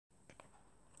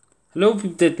Hello, people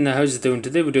didn't know how's it doing.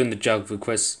 Today we're doing the geography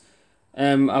quiz.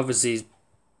 Obviously,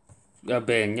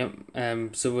 Albania.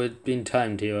 So we're being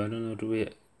timed here. I don't know. Do we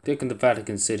click on the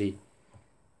Vatican City?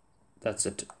 That's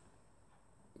it.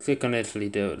 Click on Italy.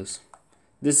 There it is.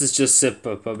 This is just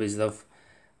Sipper, probably stuff.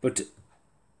 But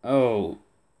oh,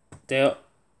 there.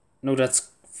 No, that's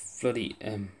bloody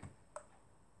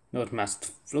not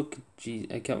masked. Look, gee,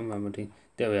 I can't remember the thing.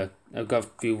 There we are. I got a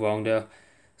few wrong there.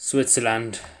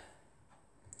 Switzerland,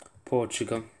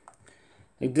 Portugal.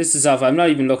 Like this is off. I'm not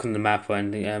even looking at the map or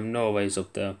anything. Norway's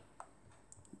up there.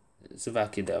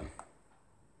 Slovakia there.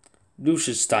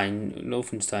 Liechtenstein,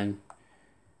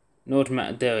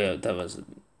 there we are. That was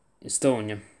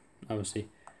Estonia, obviously.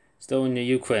 Estonia,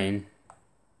 Ukraine,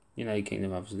 United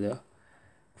Kingdom, obviously there.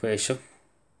 Croatia,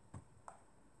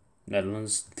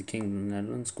 Netherlands, the Kingdom of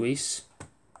Netherlands, Greece.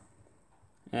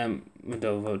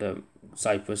 Moldova, there.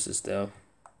 Cyprus is there.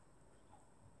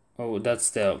 Oh, that's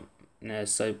there.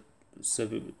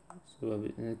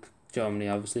 Germany,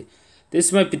 obviously.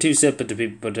 This might be too simple to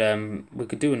people, but we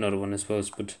could do another one, I suppose.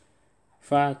 But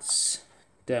France,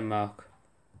 Denmark,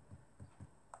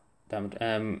 damn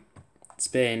it,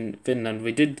 Spain, Finland.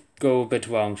 We did go a bit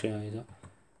wrong, we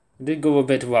did go a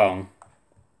bit wrong.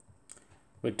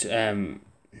 But damn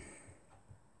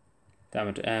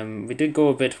it, we did go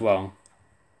a bit wrong.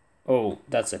 Oh,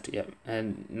 that's it. Yeah,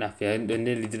 and Latvia. I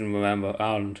nearly didn't remember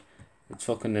Ireland. It's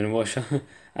fucking in Russia.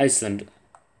 Iceland's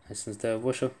there.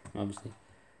 Russia, obviously.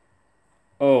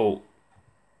 Oh,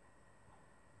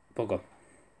 bugger.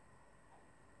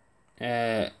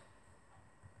 I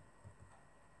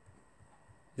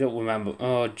don't remember.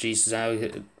 Oh, Jesus. I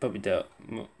probably there.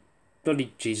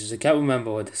 Bloody Jesus. I can't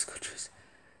remember what this country is.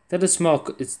 That is small.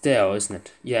 It's there, isn't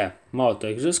it? Yeah, Malta.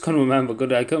 I just can't remember.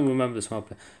 Good. I can't remember the small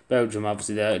place. Belgium,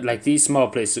 obviously, there. Like, these small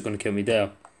places are going to kill me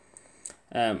there.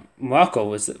 Morocco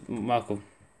was it? Morocco.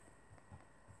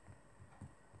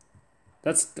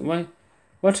 That's why.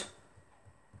 What?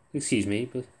 Excuse me,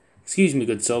 good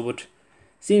sir, but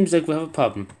seems like we have a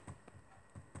problem.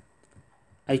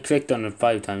 I clicked on it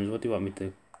 5 times. What do you want me to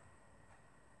do?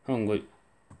 Hungary,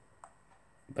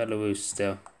 Belarus,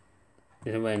 there,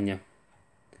 Lithuania,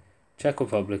 Czech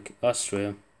Republic,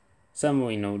 Austria, San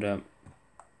Marino, there.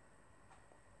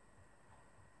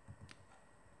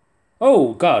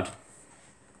 Oh God!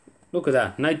 Look at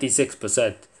that,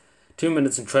 96%. 2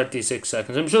 minutes and 26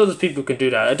 seconds. I'm sure there's people who can do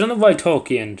that. I don't know why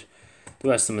Turkey and the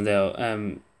rest of them are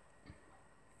there.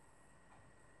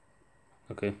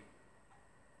 Okay.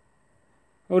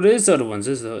 Oh, there is other ones.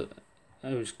 There's the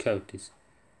Irish counties.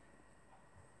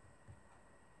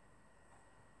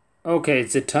 Okay,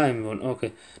 it's a time one.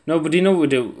 Okay. No, but you know what we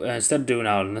do? Instead of doing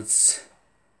Ireland, let's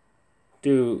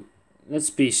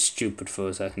be stupid for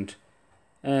a second.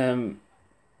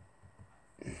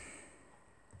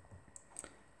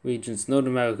 Regions, North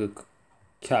America,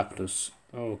 capitals.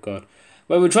 Oh God.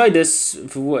 Well, we tried this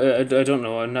for I don't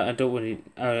know. I don't really.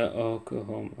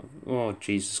 Oklahoma. Oh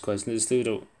Jesus Christ! Let's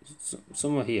do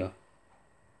somewhere here.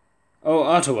 Oh,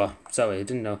 Ottawa. Sorry, I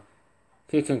didn't know.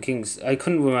 Click on Kings. I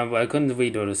couldn't remember. I couldn't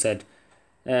read what it said.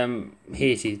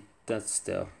 Haiti. That's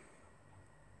there.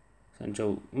 San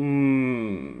Joe.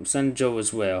 San Joe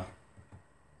as well.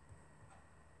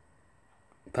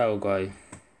 Paraguay.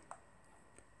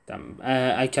 Damn.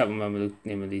 I can't remember the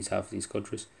name of half of these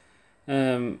countries.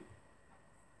 W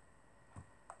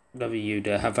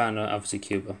there. Havana, obviously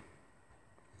Cuba.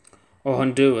 Or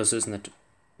Honduras, isn't it?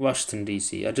 Washington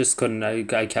DC. I just couldn't. I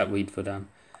can't read for them.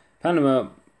 Panama.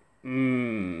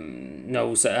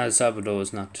 No, El Salvador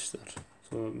is not that.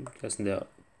 So I'm guessing they're.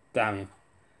 Damn you.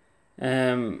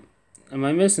 Am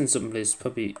I missing something? Please,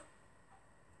 probably.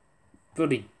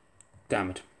 Bloody.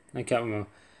 Damn it. I can't remember.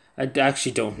 I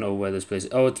actually don't know where this place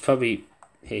is. Oh, it's probably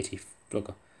Haiti.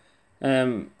 Look.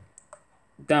 Damn,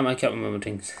 I can't remember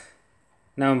things.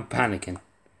 Now I'm panicking.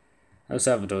 El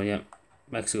Salvador, yeah.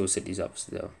 Mexico City's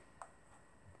obviously though.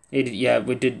 Yeah,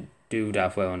 we did do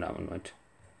that well on that one, right?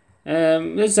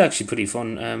 This is actually pretty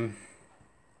fun.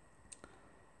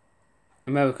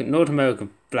 North American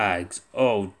flags.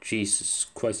 Oh, Jesus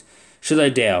Christ. Should I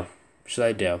dare?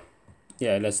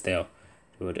 Yeah, let's dare.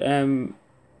 Do it.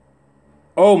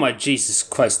 Oh my Jesus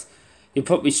Christ. You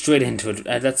put me straight into it.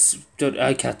 I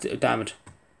can't, damn it.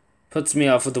 Puts me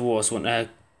off with the worst one.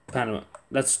 Panama.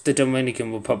 That's the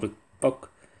Dominican Republic. Fuck.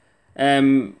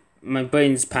 My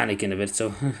brain's panicking a bit,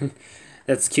 so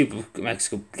that's Cuba,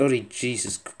 Mexico. Bloody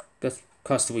Jesus. That's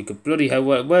Costa Rica. Bloody hell.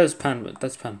 Where's Panama?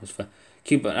 That's Panama's fair.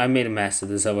 Cuba. I made a mess of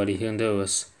this already.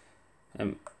 Honduras.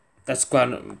 That's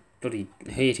bloody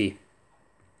Haiti.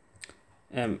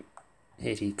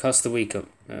 Haiti. Costa Rica.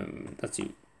 That's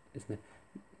you, isn't it?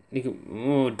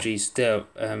 Oh jeez, there.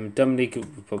 Dominican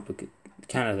Republic,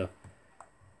 Canada.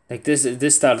 Like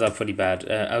this started off pretty bad.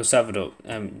 El Salvador.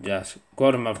 Yes.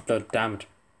 Guatemala. Damn it.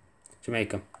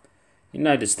 Jamaica.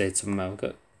 United States of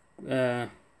America. That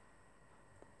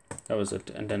was it,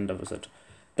 and then that was it.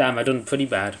 Damn, I done pretty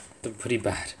bad.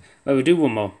 Well, we do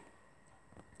one more.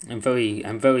 I'm very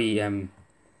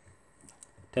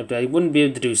tempted. I wouldn't be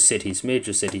able to do cities,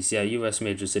 major cities. Yeah, U.S.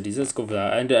 major cities. Let's go for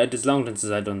that. And it's long since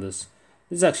I've done this.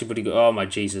 This is actually pretty good. Oh my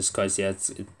Jesus Christ! Yeah,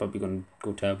 it's probably gonna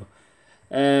go terrible.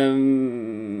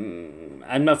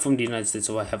 I'm not from the United States,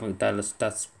 so I haven't.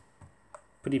 That's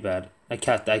pretty bad. I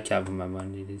can't remember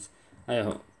any of these. I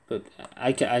hope, but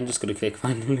I'm just gonna click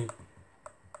finally.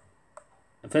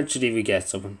 Eventually we get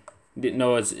someone.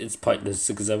 No, it's pointless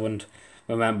because I wouldn't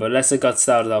remember unless I got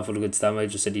started off with a good start.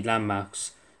 Major city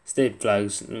landmarks, state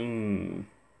flags. Did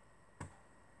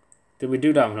we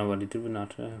do that one already? Did we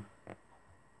not?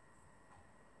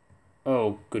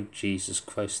 Oh, good Jesus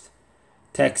Christ!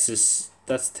 Texas.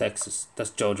 That's Texas. That's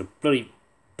Georgia. Bloody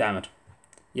damn it!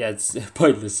 Yeah, it's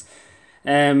pointless.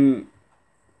 Yeah,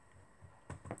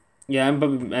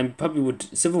 I'm probably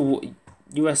would Civil War,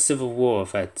 U.S. Civil War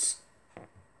effects.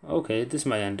 Okay, this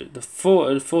might end it. The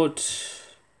Fort.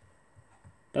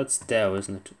 That's Dell,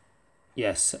 isn't it?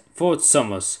 Yes, Fort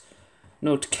Summers,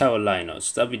 North Carolina.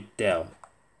 So that'd be Dell.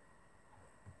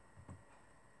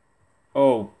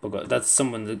 Oh, God, that's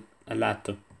someone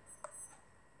Atlanta.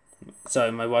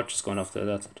 Sorry, my watch is going off there.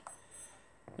 That's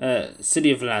it.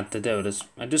 City of Atlanta. There it is.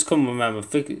 I just couldn't remember.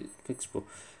 Fixable.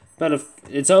 But if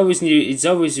it's always new. It's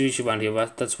always usually around here.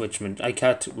 That's Richmond. I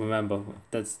can't remember.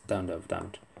 That's down there. Damn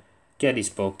it.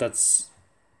 Gettysburg, that's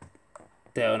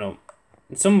there. No,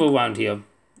 it's somewhere around here.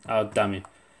 Oh damn you!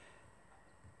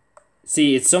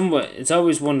 See, it's somewhere. It's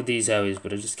always one of these areas,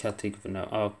 but I just can't think of it now.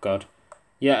 Oh god,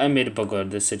 yeah, I made a bug out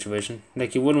of this situation.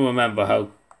 Like you wouldn't remember how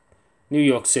New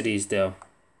York City is there,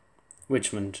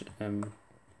 Richmond,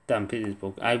 damn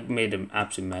Petersburg. I made an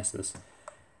absolute mess of this.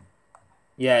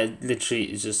 Yeah, literally,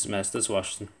 it's just a mess. That's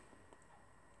Washington.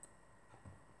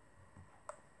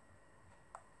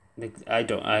 Like I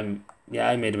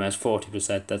made a mess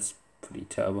 40%. That's pretty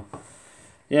terrible.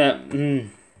 Yeah,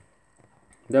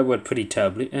 that went pretty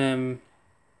terribly.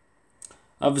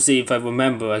 Obviously, if I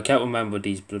remember, I can't remember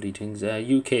these bloody things.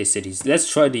 UK cities.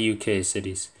 Let's try the UK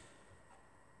cities.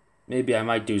 Maybe I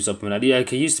might do something like that. Yeah,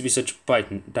 it used to be such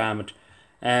Brighton. Damn it.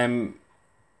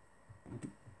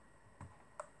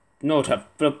 No tap.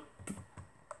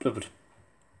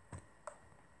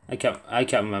 I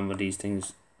can't remember these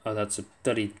things. Oh, that's a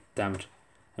bloody damn it.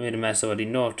 I made a mess already.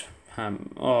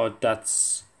 Northam. Oh,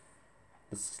 that's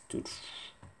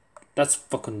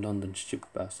fucking London, stupid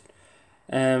bastard.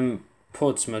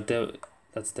 Portsmouth. There,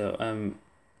 that's there.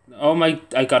 Oh my!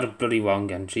 I got it bloody wrong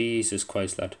again. Jesus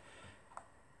Christ, lad.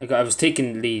 I was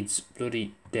taking Leeds.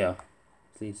 Bloody there.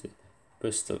 Leeds.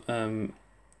 Bristol. There.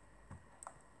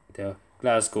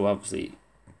 Glasgow, obviously.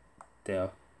 There.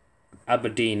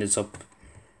 Aberdeen is up.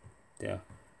 There.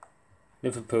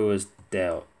 Liverpool is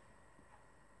there.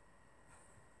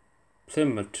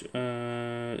 Plymouth,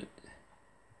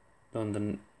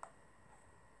 London,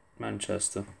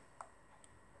 Manchester,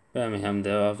 Birmingham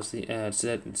there obviously,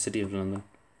 City of London,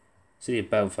 City of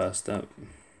Belfast,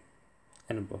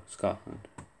 Edinburgh, Scotland.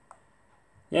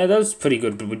 Yeah, that was pretty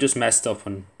good, but we just messed up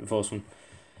on the first one.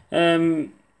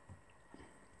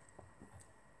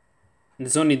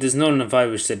 There's none of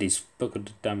Irish cities, but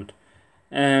good damn it.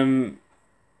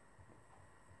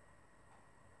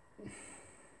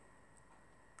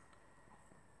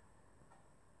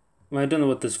 Well, I don't know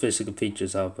what those physical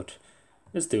features are, but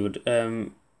let's do it.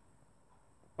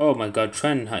 Oh my god,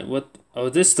 Trend High. What? Oh,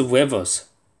 this is the rivers.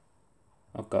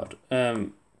 Oh god.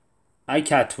 I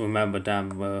can't remember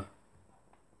damn well.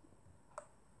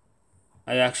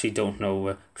 I actually don't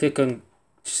know. Click on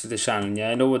the Shannon.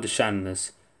 Yeah, I know what the Shannon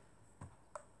is.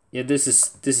 Yeah, this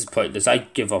is pointless. I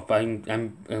give up.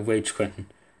 I'm rage quitting.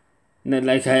 No,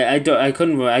 like I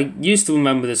couldn't. I used to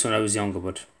remember this when I was younger,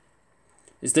 but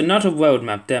is there not a world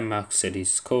map? Denmark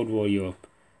cities, Cold War Europe.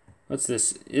 What's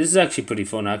this? This is actually pretty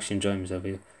fun. I actually enjoy myself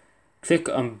here. Click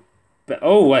on.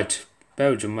 Oh, what?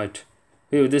 Belgium, what?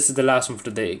 Here, this is the last one for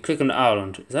the day. Click on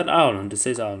Ireland. Is that Ireland? It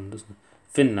says Ireland, doesn't it?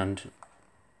 Finland,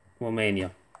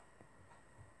 Romania,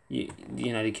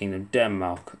 United Kingdom,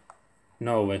 Denmark,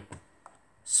 Norway,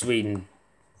 Sweden,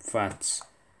 France,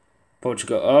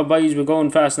 Portugal. Oh, boys, we're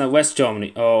going fast now. West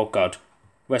Germany. Oh, God.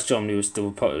 West Germany was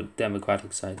the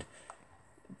democratic side.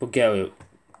 Bulgaria.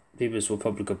 People's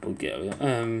Republic of Bulgaria.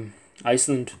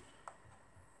 Iceland,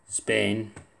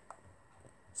 Spain,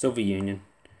 Soviet Union,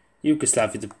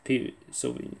 Yugoslavia,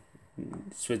 Soviet,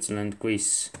 Switzerland,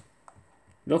 Greece,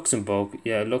 Luxembourg.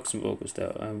 Yeah, Luxembourg was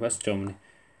there. West Germany.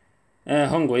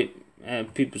 Hungary.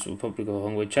 People's Republic of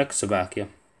Hungary. Czechoslovakia.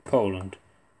 Poland.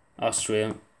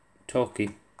 Austria.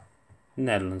 Turkey.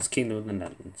 Netherlands. Kingdom of the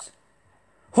Netherlands.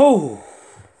 Oh!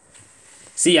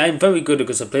 See, I'm very good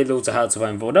because I played loads of Hearts of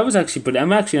Iron 4. That was actually pretty... I'm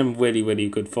having really, really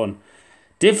good fun.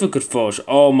 Difficult version.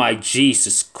 Oh my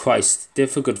Jesus Christ.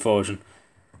 Difficult version.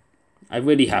 I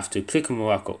really have to. Click on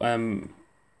Morocco.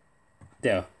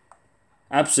 There.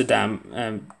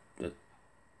 Amsterdam.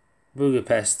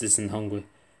 Budapest is in Hungary.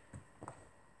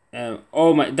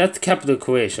 Oh my... That's the capital of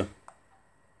Croatia.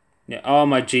 Yeah. Oh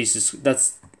my Jesus.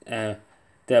 That's... there.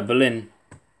 Berlin.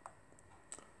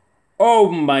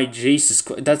 Oh my Jesus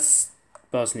Christ. That's...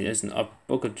 Bosnia, isn't it? Oh,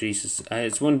 book of Jesus.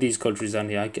 It's one of these countries on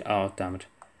here. Oh, damn it.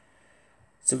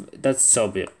 So that's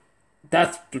Serbia.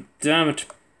 Damn it.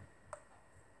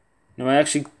 No, I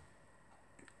actually...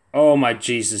 Oh my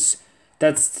Jesus.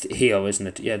 That's here, isn't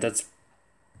it? Yeah, that's...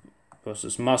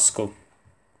 Versus Moscow.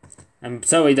 I'm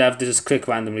sorry to have to just click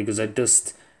randomly because I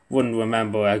just wouldn't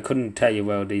remember. I couldn't tell you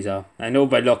where these are. I know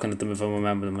by looking at them if I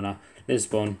remember them or not.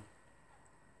 Lisbon.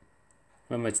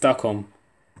 Remember, Stockholm.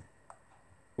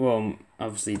 Rome,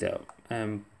 obviously there.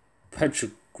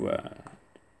 Petrograd.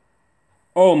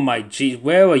 Oh my geez,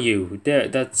 where are you? There,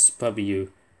 that's probably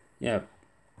you. Yeah.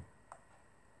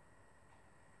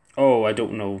 Oh, I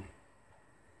don't know.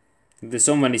 There's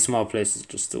so many small places,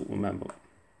 just don't remember.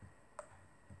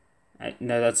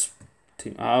 No, that's...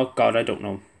 Oh God, I don't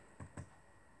know.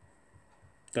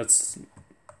 That's...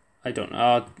 I don't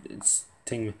know. Oh, it's...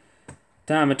 Thing.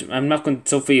 Damn it, I'm not going...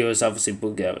 Sofia is obviously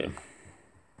Bulgaria.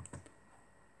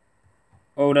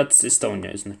 Oh, that's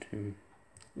Estonia, isn't it?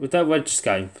 With that wedge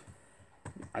sky.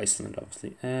 Iceland,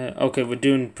 obviously. Okay, we're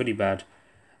doing pretty bad.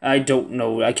 I don't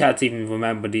know. I can't even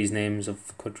remember these names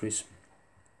of countries.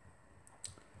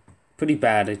 Pretty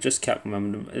bad. I just can't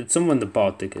remember them. It's somewhere in the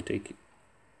Baltic, I think.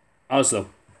 Oslo.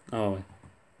 Oh,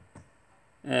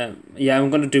 yeah, I'm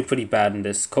going to do pretty bad in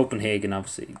this. Copenhagen,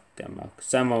 obviously. Denmark.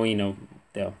 San Marino.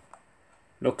 There.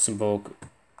 Luxembourg.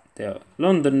 There.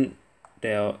 London.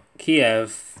 There.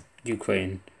 Kiev.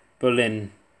 Ukraine,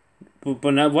 Berlin, but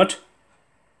now what?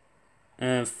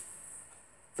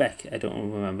 Feck, I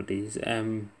don't remember these.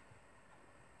 Trying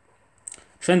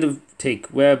to take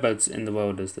whereabouts in the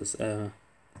world is this? No,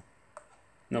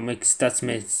 that's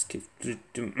makes.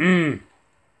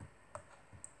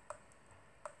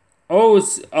 Oh,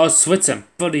 it's Switzerland,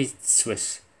 bloody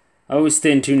Swiss. I always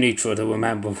stay too neutral to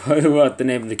remember what the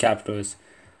name of the capital is.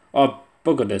 Oh,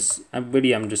 bugger this!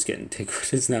 I'm just getting ticked with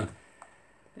this now.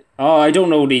 Oh, I don't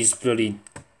know these bloody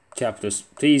capitals.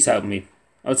 Please help me.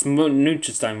 Oh, it's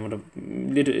Nuchenstein with a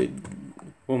little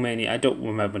Romania. I don't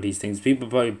remember these things. People are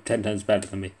probably 10 times better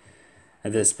than me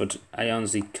at this, but I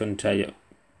honestly couldn't tell you.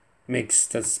 Mix,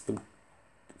 that's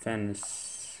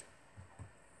Venice.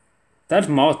 That's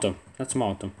Malta. That's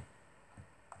Malta.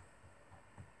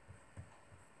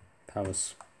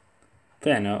 Paris.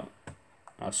 Vienna.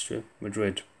 Austria.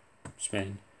 Madrid.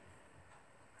 Spain.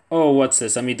 Oh, what's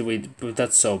this? I mean,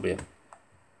 that's Serbia.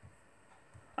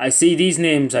 I see these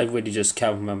names I really just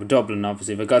can't remember. Dublin,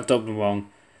 obviously. If I got Dublin wrong.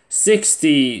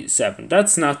 67.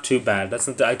 That's not too bad.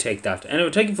 I take that.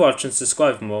 Anyway, thank you for watching.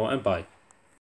 Subscribe for more and bye.